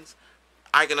things,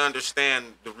 I can understand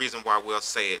the reason why we'll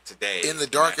say it today. In the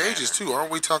Dark that Ages manner. too,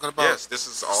 aren't we talking about? Yes, this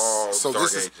is all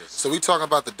Dark Ages. So we talking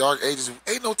about the Dark Ages.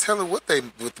 Ain't no telling what the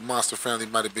Monster family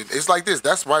might have been. It's like this.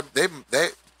 That's why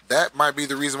that might be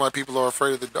the reason why people are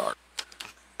afraid of the dark.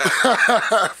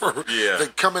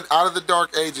 Coming out of the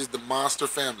Dark Ages, the Monster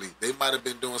family, they might have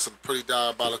been doing some pretty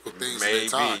diabolical things in their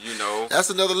time. Maybe, you know. That's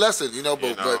another lesson, you know.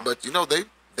 But you know,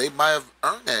 they might have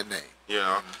earned that name. You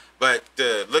know. But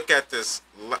look at this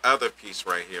other piece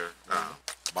right here.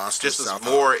 Monster. This is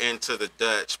more into the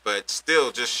Dutch, but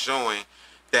still just showing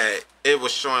that it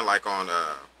was showing like on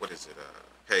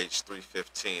page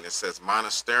 315. It says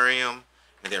Monasterium,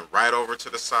 and then right over to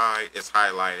the side it's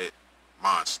highlighted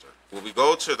Monster. When we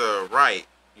go to the right,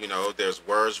 you know, there's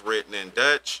words written in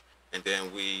Dutch, and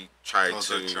then we try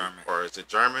German. Or is it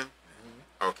German?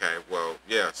 Mm-hmm. Okay, well,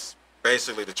 yes.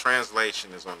 Basically, the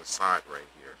translation is on the side right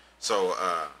here. So,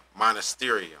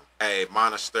 monasterium, a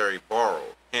monastery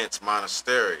borrowed, hence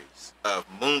monasteries of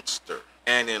Münster.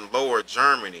 And in Lower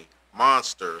Germany,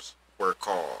 monsters were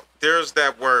called. There's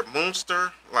that word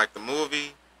Münster, like the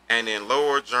movie, and in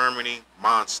Lower Germany,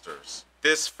 monsters.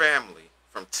 This family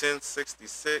from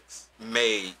 1066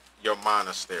 made your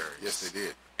monasteries. Yes, they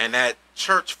did. And that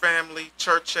church family,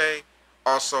 Churche,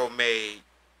 also made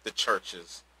the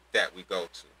churches that we go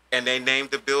to. And they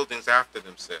named the buildings after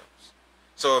themselves.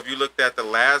 So if you looked at the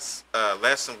last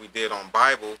lesson we did on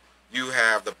Bible, you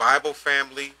have the Bible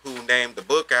family who named the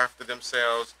book after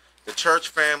themselves, the church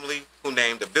family who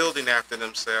named the building after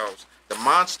themselves, the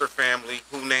monster family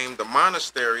who named the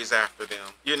monasteries after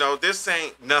them. You know, this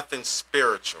ain't nothing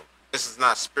spiritual. This is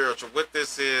not spiritual. What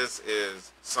this is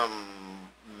some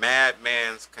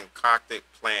madman's concocted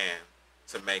plan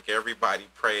to make everybody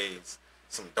praise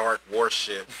some dark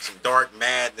worship, some dark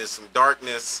madness, some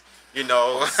darkness, you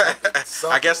know.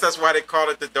 I guess that's why they call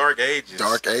it the Dark Ages.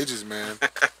 Dark Ages, man.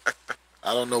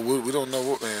 I don't know. We don't know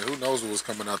what, man. Who knows what was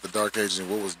coming out the Dark Ages and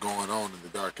what was going on in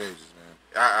the Dark Ages,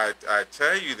 man. I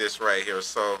tell you this right here.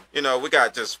 So, you know, we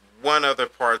got just one other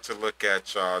part to look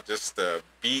at, y'all, just to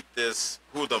beat this,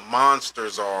 who the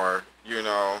monsters are, you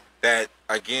know, that,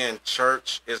 again,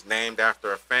 church is named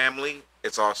after a family.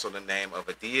 It's also the name of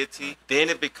a deity. Then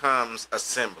it becomes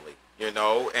assembly, you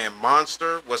know, and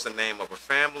monster was the name of a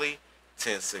family,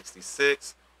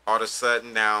 1066. All of a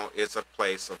sudden now it's a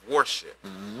place of worship,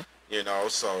 you know,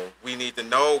 so we need to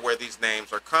know where these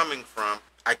names are coming from.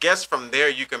 I guess from there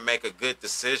you can make a good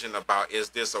decision about, is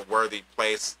this a worthy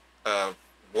place of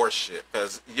worship?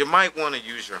 Because you might want to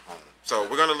use your home. So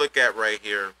we're going to look at right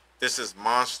here. This is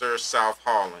Monster, South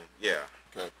Holland. Yeah.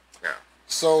 Okay. Yeah.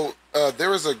 So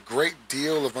there is a great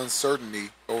deal of uncertainty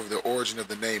over the origin of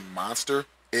the name Monster.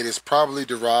 It is probably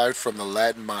derived from the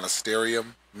Latin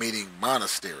monasterium, meaning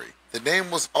monastery. The name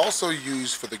was also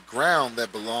used for the ground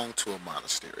that belonged to a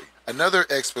monastery. Another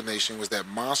explanation was that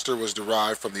monster was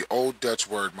derived from the Old Dutch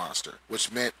word monster,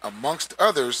 which meant, amongst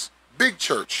others, big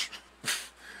church,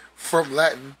 from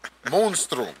Latin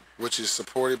monstrum, which is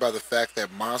supported by the fact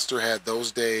that Monster had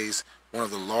those days one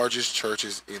of the largest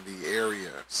churches in the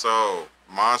area. So,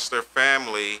 Monster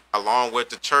family, along with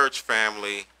the church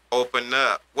family, opened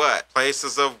up what?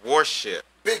 Places of worship.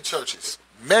 Big churches.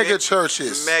 Mega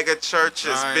churches. Mega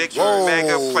churches. Big Whoa.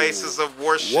 mega places of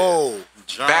worship. Whoa.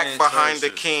 Back behind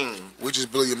the king. We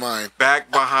just blew your mind.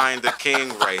 Back behind the king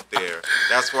right there.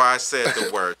 That's why I said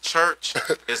the word church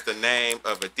is the name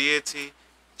of a deity.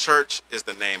 Church is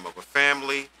the name of a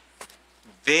family.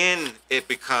 Then it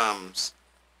becomes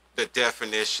the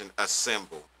definition, a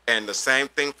symbol. And the same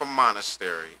thing for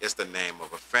monastery. It's the name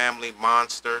of a family,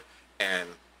 monster. And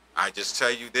I just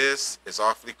tell you this, it's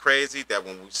awfully crazy that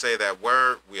when we say that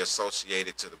word, we associate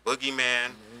it to the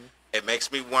boogeyman. It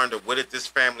makes me wonder, what did this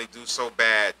family do so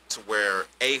bad to where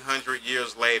 800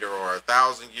 years later or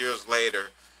 1,000 years later,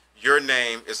 your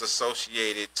name is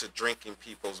associated to drinking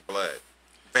people's blood?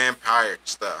 Vampire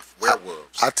stuff,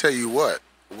 werewolves. I tell you what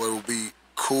would be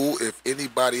cool if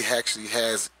anybody actually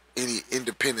has any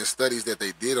independent studies that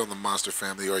they did on the Monster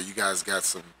family, or you guys got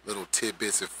some little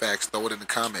tidbits and facts, throw it in the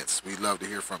comments. We'd love to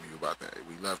hear from you about that.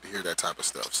 We love to hear that type of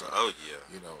stuff. So, oh yeah,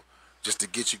 you know, just to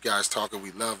get you guys talking,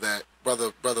 we love that.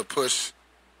 Brother Push,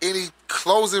 any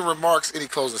closing remarks, any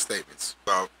closing statements?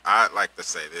 Well, I'd like to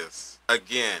say this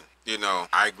again. You know,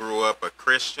 I grew up a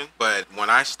Christian, but when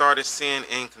I started seeing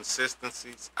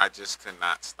inconsistencies, I just could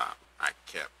not stop. I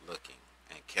kept looking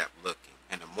and kept looking.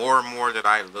 And the more and more that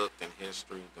I looked in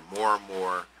history, the more and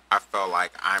more I felt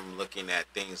like I'm looking at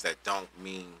things that don't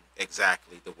mean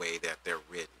exactly the way that they're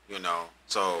written, you know?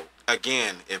 So,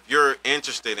 again, if you're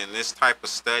interested in this type of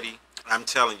study, I'm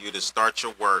telling you to start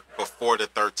your work before the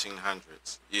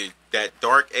 1300s. That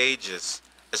Dark Ages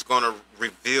is going to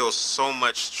reveal so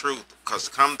much truth, because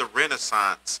come the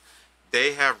Renaissance,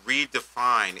 they have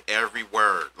redefined every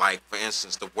word. Like, for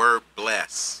instance, the word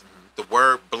bless. The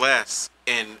word bless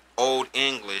in Old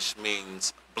English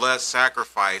means blood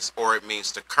sacrifice, or it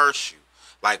means to curse you.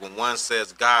 Like when one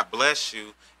says God bless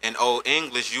you, in Old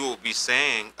English you will be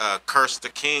saying curse the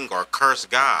king or curse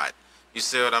God. You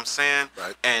see what I'm saying?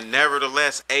 Right. And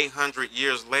nevertheless, 800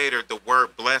 years later, the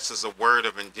word bless is a word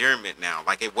of endearment now.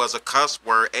 Like it was a cuss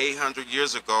word 800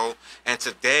 years ago, and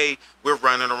today we're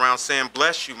running around saying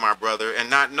bless you, my brother, and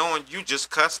not knowing you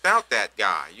just cussed out that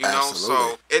guy. You know,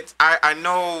 Absolutely. so it's I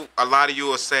know a lot of you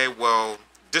will say, well,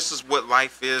 this is what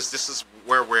life is. This is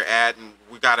where we're at, and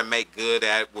we got to make good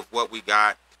at with what we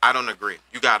got. I don't agree.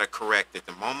 You got to correct it.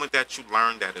 The moment that you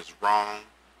learn that is wrong,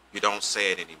 you don't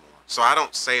say it anymore. So I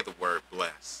don't say the word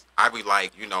bless. I be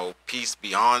like, you know, peace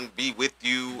be with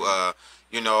you,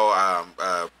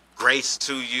 grace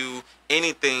to you,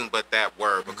 anything but that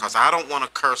word, because I don't want to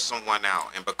curse someone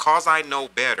out. And because I know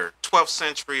better, 12th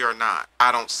century or not,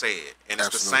 I don't say it. And it's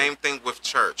Absolutely. the same thing with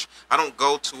church. I don't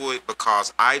go to it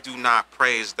because I do not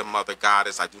praise the mother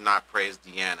goddess. I do not praise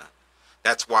Deanna.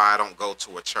 That's why I don't go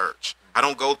to a church. I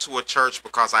don't go to a church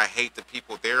because I hate the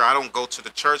people there. I don't go to the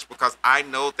church because I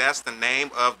know that's the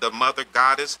name of the mother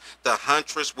goddess, the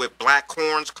huntress with black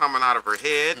horns coming out of her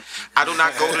head. I do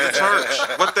not go to the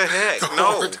church. What the heck?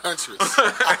 No.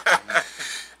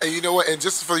 And you know what? And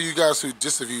just for you guys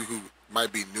of you who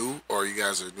might be new, or you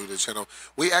guys are new to the channel,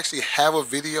 we actually have a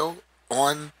video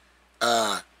on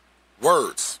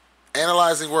words.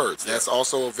 Analyzing words. That's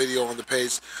also a video on the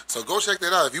page. So go check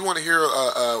that out. If you want to hear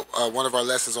one of our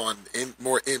lessons on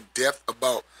more in depth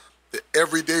about the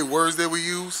everyday words that we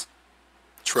use,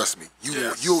 trust me,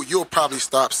 you'll probably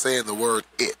stop saying the word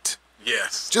it.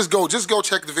 Yes. Just go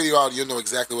check the video out. You'll know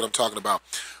exactly what I'm talking about.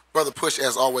 Brother Push,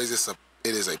 as always, it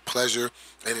is a pleasure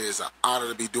and it is an honor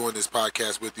to be doing this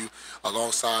podcast with you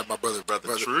alongside my brother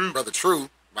True,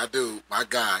 my dude, my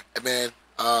guy. And man,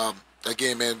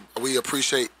 again, man, we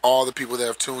appreciate all the people that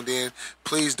have tuned in.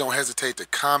 Please don't hesitate to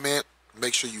comment.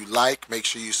 Make sure you like. Make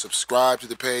sure you subscribe to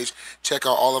the page. Check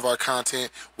out all of our content.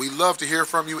 We love to hear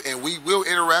from you, and we will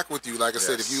interact with you. Like I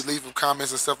said, if you leave them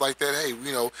comments and stuff like that, hey,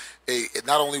 you know,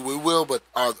 not only we will, but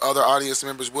our other audience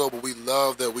members will. But we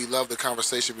love the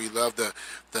conversation. We love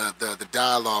the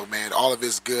dialogue, man. All of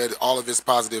it's good. All of it's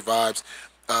positive vibes.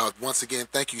 Once again,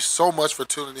 thank you so much for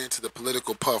tuning in to the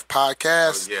Political Puff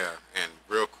Podcast. Oh, yeah, and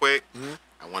real quick,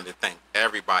 I wanted to thank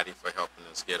everybody for helping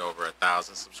us get over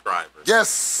 1,000 subscribers.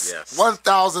 Yes.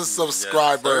 1,000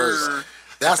 subscribers. Yes,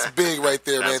 that's big right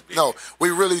there, man. Big. No, we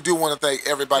really do want to thank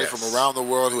everybody from around the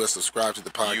world who has subscribed to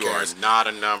the podcast. You are not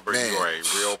a number. Man, you are a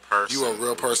real person. You are a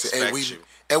real person,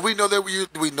 and we know that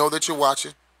we know that you're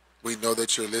watching. We know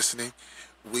that you're listening.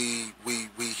 We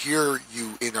hear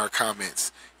you in our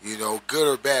comments. You know, good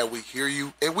or bad, we hear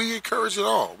you, and we encourage it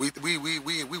all. We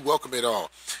welcome it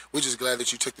all. We're just glad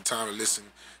that you took the time to listen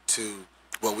to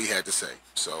what we had to say.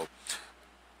 So,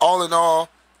 all in all,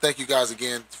 thank you guys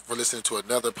again for listening to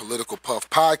another Political Puff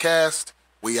podcast.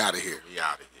 We out of here.